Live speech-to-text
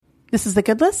This is The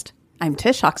Good List. I'm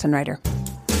Tish Oxenreider.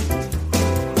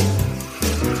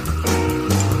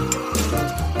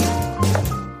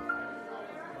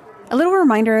 A little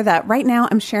reminder that right now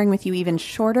I'm sharing with you even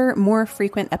shorter, more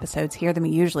frequent episodes here than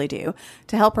we usually do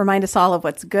to help remind us all of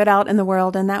what's good out in the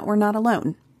world and that we're not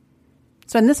alone.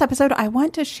 So in this episode, I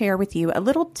want to share with you a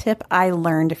little tip I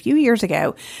learned a few years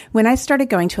ago when I started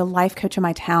going to a life coach in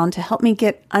my town to help me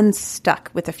get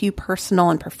unstuck with a few personal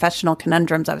and professional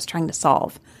conundrums I was trying to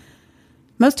solve.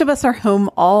 Most of us are home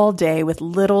all day with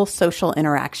little social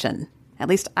interaction. At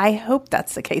least I hope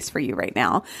that's the case for you right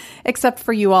now, except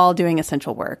for you all doing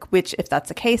essential work, which if that's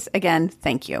the case, again,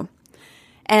 thank you.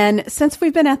 And since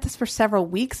we've been at this for several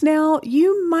weeks now,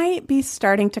 you might be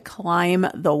starting to climb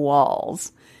the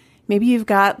walls. Maybe you've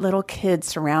got little kids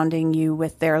surrounding you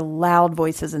with their loud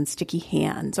voices and sticky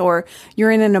hands, or you're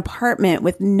in an apartment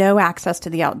with no access to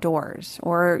the outdoors,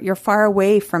 or you're far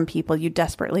away from people you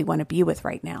desperately want to be with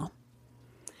right now.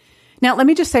 Now, let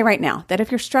me just say right now that if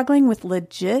you're struggling with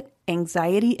legit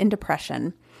anxiety and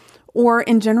depression, or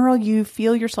in general, you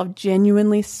feel yourself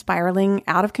genuinely spiraling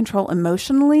out of control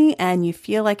emotionally and you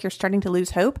feel like you're starting to lose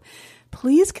hope,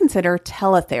 please consider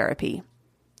teletherapy.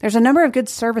 There's a number of good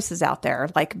services out there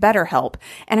like BetterHelp,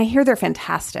 and I hear they're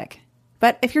fantastic.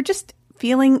 But if you're just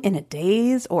feeling in a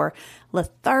daze or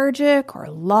lethargic or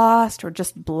lost or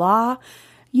just blah,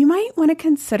 you might want to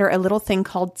consider a little thing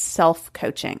called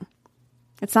self-coaching.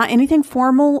 It's not anything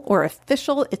formal or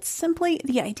official. It's simply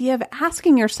the idea of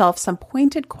asking yourself some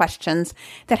pointed questions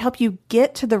that help you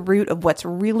get to the root of what's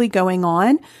really going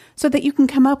on so that you can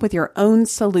come up with your own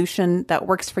solution that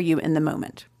works for you in the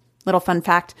moment. Little fun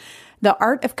fact, the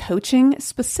art of coaching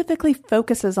specifically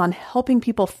focuses on helping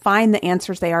people find the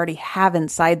answers they already have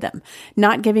inside them,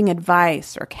 not giving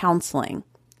advice or counseling.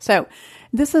 So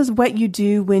this is what you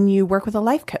do when you work with a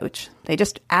life coach. They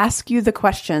just ask you the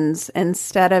questions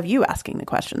instead of you asking the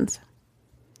questions.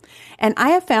 And I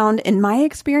have found in my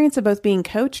experience of both being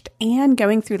coached and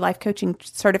going through life coaching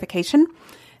certification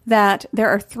that there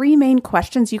are three main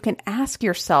questions you can ask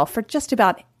yourself for just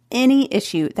about any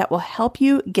issue that will help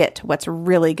you get to what's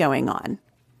really going on.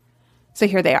 So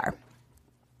here they are.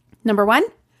 Number one,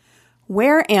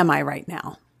 where am I right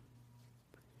now?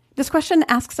 This question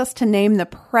asks us to name the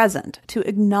present, to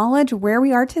acknowledge where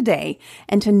we are today,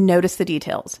 and to notice the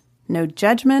details. No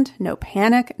judgment, no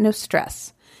panic, no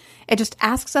stress. It just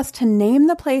asks us to name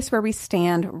the place where we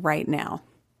stand right now.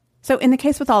 So in the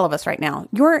case with all of us right now,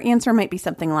 your answer might be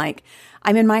something like,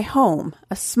 I'm in my home,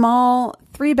 a small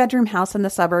 3-bedroom house in the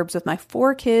suburbs with my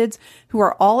 4 kids who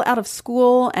are all out of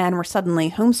school and we're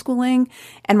suddenly homeschooling,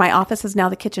 and my office is now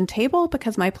the kitchen table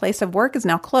because my place of work is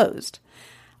now closed.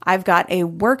 I've got a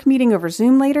work meeting over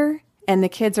Zoom later, and the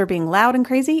kids are being loud and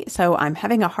crazy, so I'm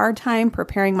having a hard time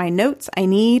preparing my notes I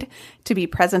need to be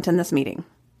present in this meeting.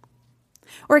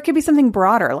 Or it could be something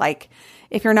broader, like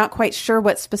if you're not quite sure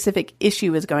what specific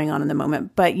issue is going on in the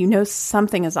moment, but you know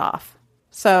something is off.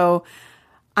 So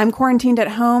I'm quarantined at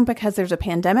home because there's a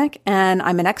pandemic, and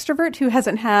I'm an extrovert who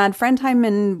hasn't had friend time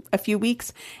in a few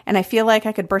weeks, and I feel like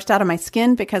I could burst out of my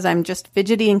skin because I'm just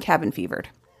fidgety and cabin fevered.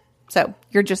 So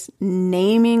you're just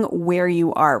naming where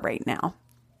you are right now.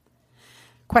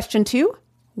 Question 2,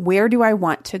 where do I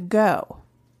want to go?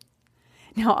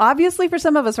 Now, obviously for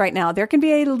some of us right now, there can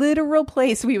be a literal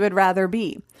place we would rather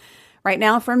be. Right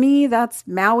now for me, that's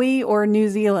Maui or New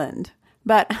Zealand.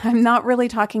 But I'm not really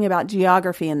talking about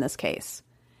geography in this case.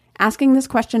 Asking this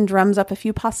question drums up a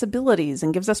few possibilities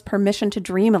and gives us permission to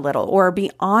dream a little or be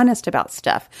honest about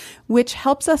stuff, which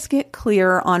helps us get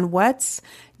clear on what's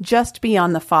just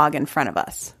beyond the fog in front of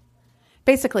us.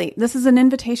 Basically, this is an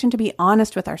invitation to be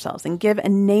honest with ourselves and give a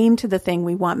name to the thing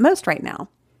we want most right now.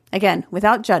 Again,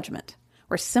 without judgment.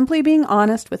 We're simply being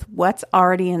honest with what's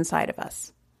already inside of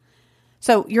us.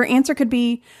 So your answer could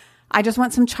be, I just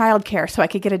want some childcare so I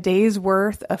could get a day's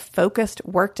worth of focused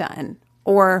work done.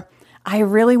 Or I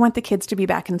really want the kids to be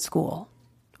back in school.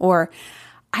 Or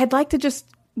I'd like to just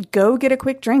go get a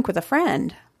quick drink with a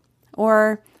friend.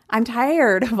 Or I'm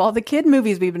tired of all the kid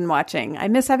movies we've been watching. I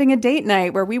miss having a date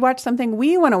night where we watch something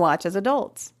we want to watch as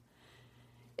adults.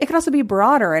 It could also be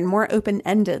broader and more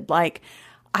open-ended, like,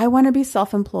 I want to be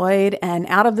self-employed and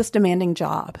out of this demanding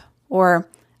job. Or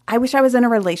I wish I was in a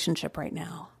relationship right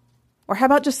now. Or how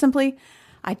about just simply,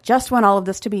 I just want all of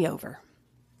this to be over.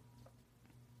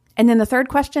 And then the third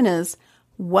question is,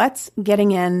 what's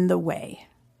getting in the way?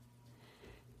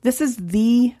 This is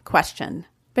the question,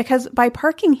 because by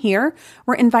parking here,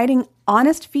 we're inviting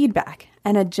honest feedback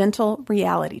and a gentle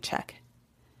reality check.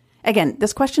 Again,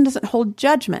 this question doesn't hold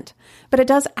judgment, but it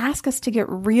does ask us to get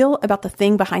real about the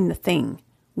thing behind the thing.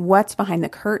 What's behind the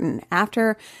curtain,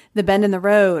 after the bend in the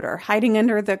road, or hiding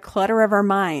under the clutter of our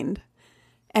mind?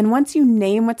 And once you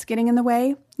name what's getting in the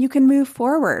way, you can move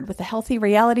forward with a healthy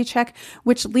reality check,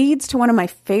 which leads to one of my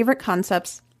favorite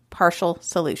concepts, partial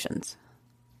solutions.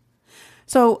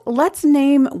 So let's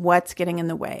name what's getting in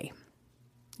the way.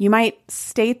 You might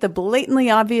state the blatantly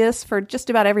obvious for just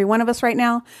about every one of us right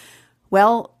now.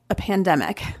 Well, a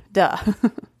pandemic. Duh.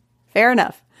 Fair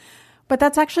enough. But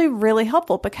that's actually really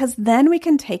helpful because then we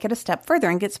can take it a step further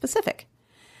and get specific.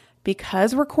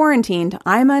 Because we're quarantined,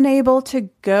 I'm unable to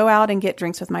go out and get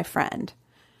drinks with my friend.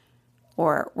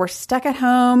 Or we're stuck at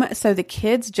home, so the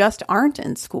kids just aren't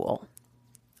in school.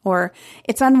 Or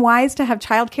it's unwise to have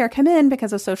childcare come in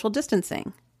because of social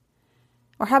distancing.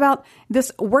 Or how about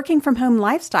this working from home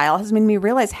lifestyle has made me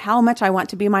realize how much I want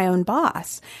to be my own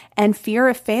boss, and fear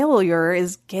of failure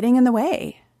is getting in the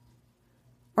way.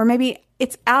 Or maybe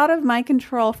it's out of my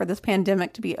control for this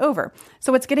pandemic to be over.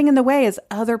 So what's getting in the way is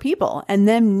other people and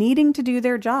them needing to do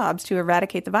their jobs to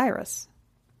eradicate the virus.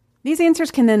 These answers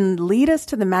can then lead us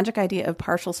to the magic idea of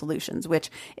partial solutions,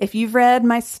 which if you've read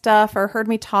my stuff or heard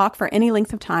me talk for any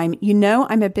length of time, you know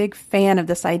I'm a big fan of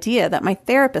this idea that my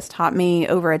therapist taught me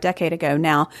over a decade ago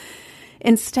now.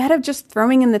 Instead of just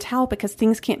throwing in the towel because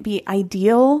things can't be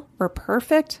ideal or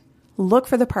perfect, look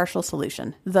for the partial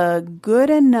solution, the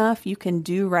good enough you can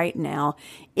do right now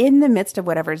in the midst of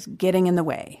whatever's getting in the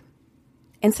way.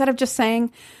 Instead of just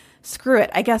saying, screw it,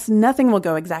 I guess nothing will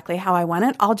go exactly how I want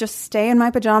it. I'll just stay in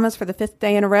my pajamas for the 5th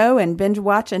day in a row and binge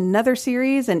watch another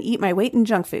series and eat my weight in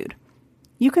junk food.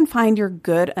 You can find your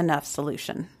good enough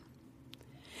solution.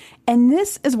 And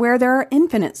this is where there are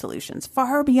infinite solutions,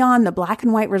 far beyond the black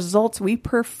and white results we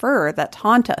prefer that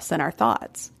haunt us in our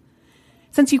thoughts.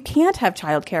 Since you can't have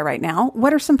childcare right now,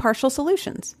 what are some partial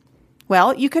solutions?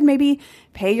 Well, you could maybe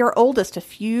pay your oldest a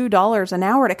few dollars an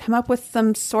hour to come up with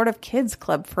some sort of kids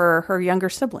club for her younger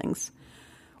siblings.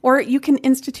 Or you can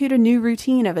institute a new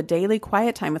routine of a daily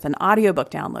quiet time with an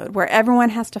audiobook download where everyone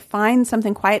has to find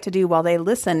something quiet to do while they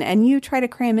listen and you try to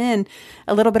cram in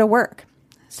a little bit of work.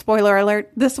 Spoiler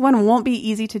alert, this one won't be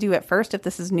easy to do at first if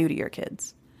this is new to your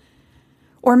kids.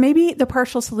 Or maybe the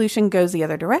partial solution goes the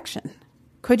other direction.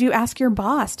 Could you ask your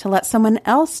boss to let someone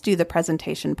else do the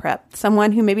presentation prep,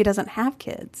 someone who maybe doesn't have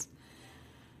kids?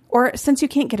 Or since you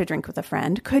can't get a drink with a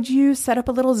friend, could you set up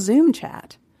a little Zoom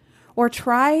chat? Or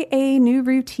try a new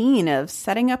routine of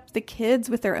setting up the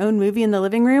kids with their own movie in the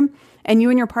living room and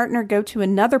you and your partner go to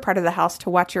another part of the house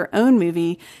to watch your own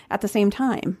movie at the same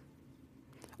time?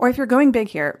 Or if you're going big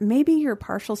here, maybe your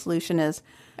partial solution is,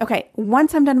 okay,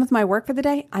 once I'm done with my work for the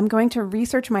day, I'm going to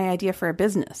research my idea for a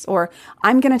business, or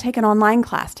I'm going to take an online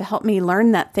class to help me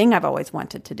learn that thing I've always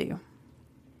wanted to do.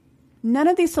 None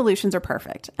of these solutions are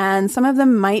perfect, and some of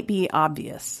them might be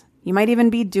obvious. You might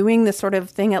even be doing this sort of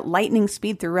thing at lightning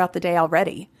speed throughout the day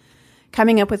already,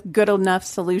 coming up with good enough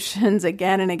solutions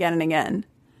again and again and again.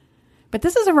 But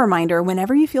this is a reminder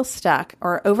whenever you feel stuck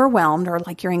or overwhelmed or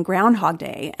like you're in Groundhog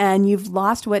Day and you've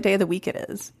lost what day of the week it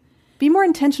is. Be more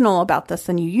intentional about this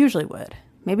than you usually would.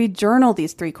 Maybe journal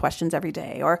these 3 questions every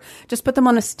day or just put them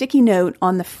on a sticky note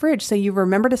on the fridge so you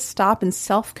remember to stop and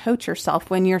self-coach yourself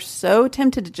when you're so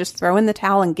tempted to just throw in the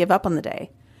towel and give up on the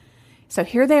day. So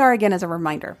here they are again as a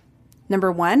reminder.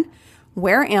 Number 1,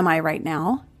 where am I right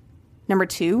now? Number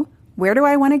 2, where do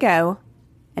I want to go?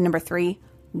 And number 3,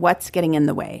 what's getting in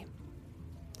the way?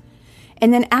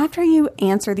 And then after you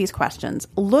answer these questions,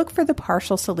 look for the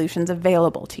partial solutions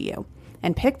available to you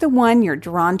and pick the one you're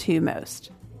drawn to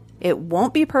most. It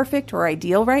won't be perfect or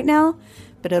ideal right now,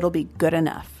 but it'll be good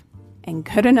enough. And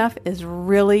good enough is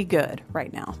really good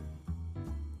right now.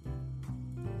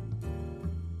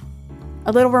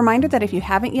 A little reminder that if you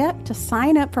haven't yet, to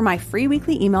sign up for my free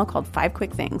weekly email called 5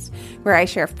 Quick Things, where I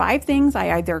share 5 things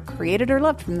I either created or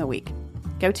loved from the week.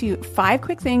 Go to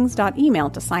 5quickthings.email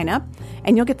to sign up,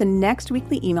 and you'll get the next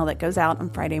weekly email that goes out on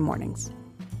Friday mornings.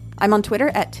 I'm on Twitter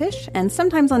at Tish, and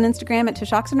sometimes on Instagram at Tish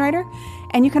Oxenreider,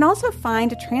 and you can also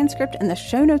find a transcript in the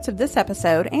show notes of this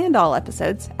episode and all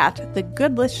episodes at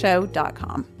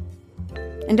thegoodlistshow.com.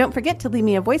 And don't forget to leave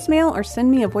me a voicemail or send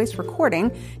me a voice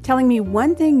recording telling me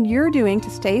one thing you're doing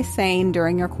to stay sane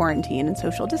during your quarantine and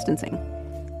social distancing.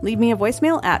 Leave me a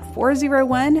voicemail at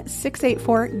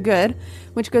 401-684-GOOD,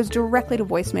 which goes directly to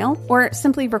voicemail, or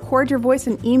simply record your voice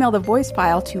and email the voice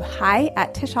file to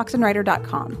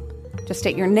hi@tishoxenreider.com. Just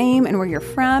state your name and where you're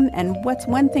from and what's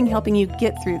one thing helping you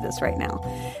get through this right now,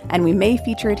 and we may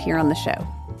feature it here on the show.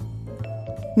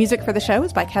 Music for the show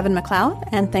is by Kevin MacLeod,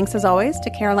 and thanks as always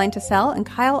to Caroline Tassell and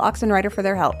Kyle Oxenreider for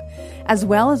their help, as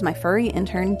well as my furry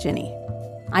intern, Ginny.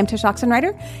 I'm Tish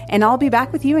Oxenreider, and I'll be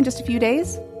back with you in just a few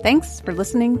days. Thanks for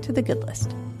listening to The Good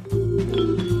List.